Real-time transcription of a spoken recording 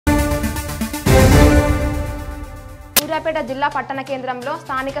సూర్యాపేట జిల్లా పట్టణ కేంద్రంలో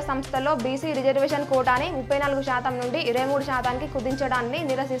స్థానిక సంస్థల్లో బీసీ రిజర్వేషన్ కోటాని 34% నుండి 23%కి కుదించడాన్ని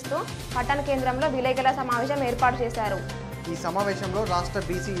నిరసిస్తూ పట్టణ కేంద్రంలో విలేకరుల సమావేశం ఏర్పాటు చేశారు. ఈ సమావేశంలో రాష్ట్ర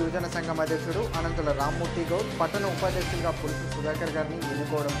బీసీ యువజన సంఘం అధ్యక్షుడు అనంతుల రామ్మూర్తి గౌడ్ పట్టణ ఉపాధ్యక్షులుగా పులుసు సుధాకర్ గారిని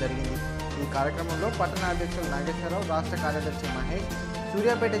ఎన్నుకోవడం జరిగింది. ఈ కార్యక్రమంలో పట్టణ అధ్యక్షులు నాగేశ్వరరావు, రాష్ట్ర కార్యదర్శి మహేష్,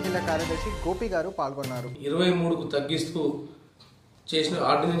 సూర్యాపేట జిల్లా కార్యదర్శి గోపి గారు పాల్గొన్నారు. 23కు తగ్గిస్తూ చేసిన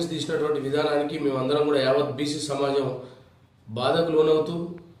ఆర్డినెన్స్ తీసినటువంటి విధానానికి మేమందరం కూడా యావత్ బీసీ సమాజం బాధకు లోనవుతూ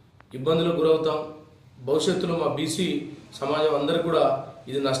ఇబ్బందులకు గురవుతాం. భవిష్యత్తులో మా బీసీ సమాజం అందరూ కూడా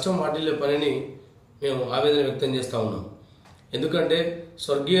ఇది నష్టం వాటిల్లే పనిని మేము ఆవేదన వ్యక్తం చేస్తూ ఉన్నాం. ఎందుకంటే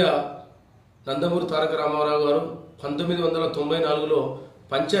స్వర్గీయ నందమూరి తారక రామారావు గారు 1994లో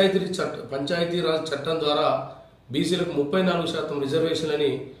పంచాయతీరాజ్ చట్టం ద్వారా బీసీలకు 34%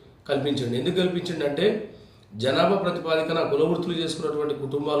 రిజర్వేషన్లని కల్పించండి. ఎందుకు కల్పించండి? జనాభా ప్రతిపాదికన కులవృత్తులు చేసుకున్నటువంటి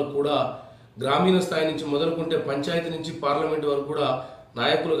కుటుంబాలు కూడా గ్రామీణ స్థాయి నుంచి మొదలుకుంటే పంచాయతీ నుంచి పార్లమెంట్ వరకు కూడా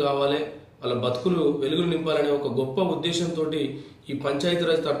నాయకులు కావాలి, వాళ్ళ బతుకులు వెలుగులు నింపాలనే ఒక గొప్ప ఉద్దేశంతో ఈ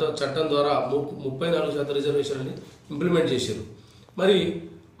పంచాయతీరాజ్ చట్టం ద్వారా 34% రిజర్వేషన్లని ఇంప్లిమెంట్ చేశారు. మరి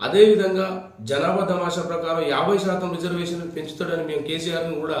అదేవిధంగా జనాభా తమాషా ప్రకారం 50% రిజర్వేషన్ పెంచుతాడని మేము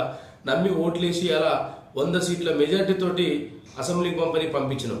కేసీఆర్ని కూడా నమ్మి ఓట్లేసి అలా 100 సీట్ల మెజార్టీతోటి అసెంబ్లీకి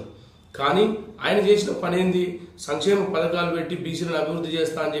పంపించినాం. కానీ ఆయన చేసిన పని ఏంది? సంక్షేమ పథకాలు పెట్టి బీసీలను అభివృద్ధి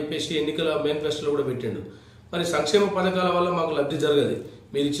చేస్తా అని చెప్పేసి ఎన్నికల మేనిఫెస్టోలో కూడా పెట్టిండు. మరి సంక్షేమ పథకాల వల్ల మాకు లబ్ధి జరగదు.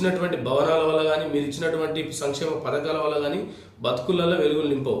 మీరు ఇచ్చినటువంటి భవనాల వల్ల కానీ, మీరు ఇచ్చినటువంటి సంక్షేమ పథకాల వల్ల కానీ బతుకులలో వెలుగులు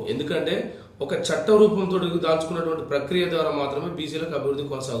నింపవు. ఎందుకంటే ఒక చట్ట రూపంతో దాల్చుకున్నటువంటి ప్రక్రియ ద్వారా మాత్రమే బీసీలకు అభివృద్ధి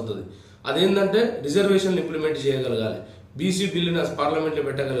కొనసాగుతుంది. అదేంటంటే రిజర్వేషన్లు ఇంప్లిమెంట్ చేయగలగాలి, బీసీ బిల్లుని పార్లమెంట్లో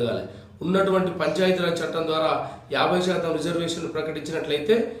పెట్టగలగాలి. ఉన్నటువంటి పంచాయతీరాజ్ చట్టం ద్వారా 50% రిజర్వేషన్లు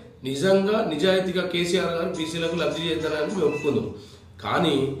ప్రకటించినట్లయితే నిజంగా నిజాయితీగా కేసీఆర్ గారు బీసీలకు లబ్ధి చేద్దారని మేము ఒప్పుకుందాం.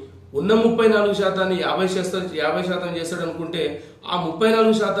 కానీ ఉన్న 34%ని 50% చేస్తాడు అనుకుంటే ఆ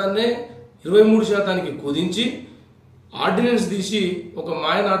 34%నే 23%కి కుదించి ఆర్డినెన్స్ తీసి ఒక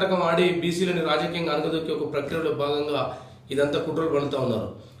మాయ నాటకం ఆడి బీసీలని రాజకీయంగా అనగదొక్కి ఒక ప్రక్రియలో భాగంగా ఇదంతా కుట్రలు పడుతూ ఉన్నారు.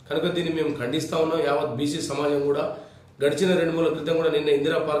 కనుక దీన్ని మేము ఖండిస్తా ఉన్నాం. యావత్ బీసీ సమాజం కూడా గడిచిన 2-3 క్రితం కూడా నిన్న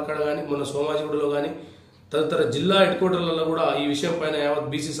ఇందిరా పార్క్ కాడ కానీ, మొన్న సోమాజిగూడలో కానీ, తదితర జిల్లా హెడ్ క్వార్టర్లలో కూడా ఈ విషయం పైన యావత్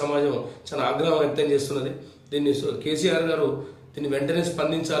బీసీ సమాజం చాలా ఆగ్రహం వ్యక్తం చేస్తున్నది. దీన్ని కేసీఆర్ గారు దీన్ని వెంటనే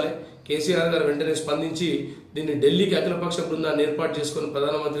స్పందించాలి. కేసీఆర్ గారు వెంటనే స్పందించి దీన్ని ఢిల్లీకి అఖిలపక్ష బృందాన్ని ఏర్పాటు చేసుకుని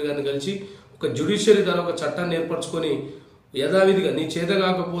ప్రధానమంత్రి గారిని కలిసి ఒక జ్యుడిషియరీ ద్వారా ఒక చట్టాన్ని ఏర్పరచుకొని యథావిధిగా నీ చేత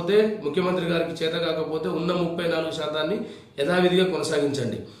కాకపోతే, ముఖ్యమంత్రి గారికి చేత కాకపోతే ఉన్న 34%ని యథావిధిగా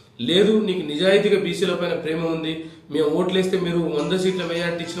కొనసాగించండి. లేదు నీకు నిజాయితీగా బీసీల పైన ప్రేమ ఉంది, మేము ఓట్లేస్తే మీరు 100 సీట్ల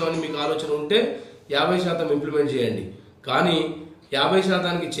మెజార్టీ ఇచ్చినామని మీకు ఆలోచన ఉంటే 50% ఇంప్లిమెంట్ చేయండి. కానీ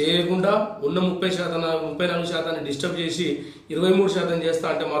 50%కి చేయకుండా ఉన్న 34%ని డిస్టర్బ్ చేసి 23% చేస్తా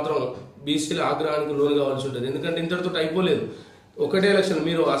అంటే మాత్రం బీసీల ఆగ్రహానికి లోను కావాల్సి ఉంటుంది. ఎందుకంటే ఇంతటితో అయిపోలేదు. ఒకటే ఎలక్షన్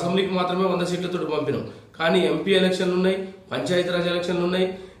మీరు అసెంబ్లీకి మాత్రమే 100 సీట్లతో పంపినాం. కానీ ఎంపీ ఎలక్షన్లు ఉన్నాయి, పంచాయతీరాజ్ ఎలక్షన్లు ఉన్నాయి,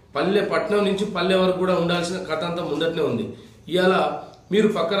 పట్టణం నుంచి పల్లె వరకు కూడా ఉండాల్సిన కథ అంతా ముందటనే ఉంది. ఇవాళ మీరు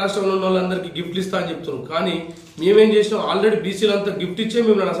పక్క రాష్ట్రంలో ఉన్న వాళ్ళందరికీ గిఫ్ట్లు ఇస్తా అని చెప్తున్నారు. కానీ మేమేం చేసినాం? ఆల్రెడీ బీసీలంతా గిఫ్ట్ ఇచ్చే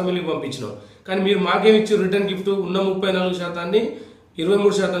మేము అసెంబ్లీకి పంపించినాం. కానీ మీరు మాకేమి ఇచ్చారు? రిటర్న్ గిఫ్ట్ ఉన్న 34%ని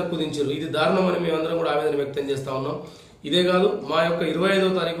 23% కుదించారు. ఇది దారుణం అని మేమందరం కూడా ఆవేదన వ్యక్తం చేస్తా ఉన్నాం. ఇదే కాదు, మా యొక్క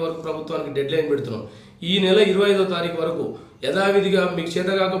 25వ తారీఖు వరకు ప్రభుత్వానికి డెడ్ లైన్ పెడుతున్నాం. ఈ నెల 25వ తారీఖు వరకు యథావిధిగా మీకు చేత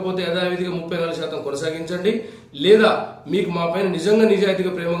కాకపోతే యథావిధిగా 34% కొనసాగించండి. లేదా మీకు మా పైన నిజంగా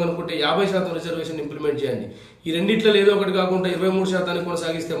నిజాయితీగా ప్రేమ కనుకుంటే 50% రిజర్వేషన్ ఇంప్లిమెంట్ చేయండి. ఈ రెండిట్లో ఏదో ఒకటి కాకుండా 23%ని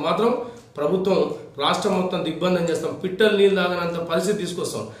కొనసాగిస్తే మాత్రం ప్రభుత్వం రాష్ట్రం మొత్తం దిగ్బంధం చేస్తాం. పిట్టలు నీళ్ళు తాగనంత పరిస్థితి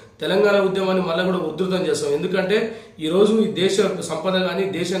తీసుకొస్తాం. తెలంగాణ ఉద్యమాన్ని మళ్ళీ కూడా ఉధృతం చేస్తాం. ఎందుకంటే ఈరోజు ఈ దేశ సంపద కానీ,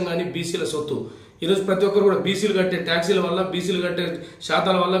 దేశం కానీ బీసీల సొత్తు. ఈరోజు ప్రతి ఒక్కరు కూడా బీసీలు కట్టే ట్యాక్సీల వల్ల, బీసీలు కట్టే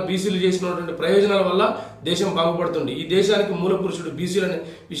శాతాల వల్ల, బీసీలు చేసినటువంటి ప్రయోజనాల వల్ల దేశం బాగుపడుతుంది. ఈ దేశానికి మూల పురుషుడు బీసీలు అనే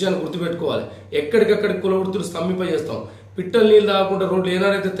విషయాన్ని గుర్తుపెట్టుకోవాలి. ఎక్కడికక్కడి కుల వృత్తులు స్తంభింపజేస్తాం. పిట్టలు నీళ్ళు తాగకుండా రోడ్లు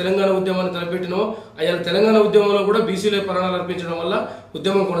ఏనాడైతే తెలంగాణ ఉద్యమాన్ని తలపెట్టినో అయ్యాల తెలంగాణ ఉద్యమంలో కూడా బీసీలే ప్రాణాలు అర్పించడం వల్ల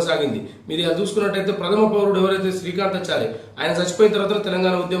ఉద్యమం కొనసాగింది. మీరు అది చూసుకున్నట్టయితే ప్రథమ పౌరుడు ఎవరైతే శ్రీకాంతాచారి, ఆయన చచ్చిపోయిన తర్వాత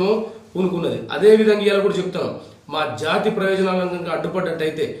తెలంగాణ ఉద్యమం పూనుకున్నది. అదే విధంగా ఇవాళ కూడా చెప్తున్నాం, మా జాతి ప్రయోజనాలను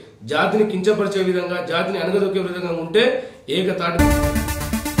అడ్డుపడ్డట్టయితే, జాతిని కించపరిచే విధంగా, జాతిని అణగదొక్కే విధంగా ఉంటే ఏకతాటి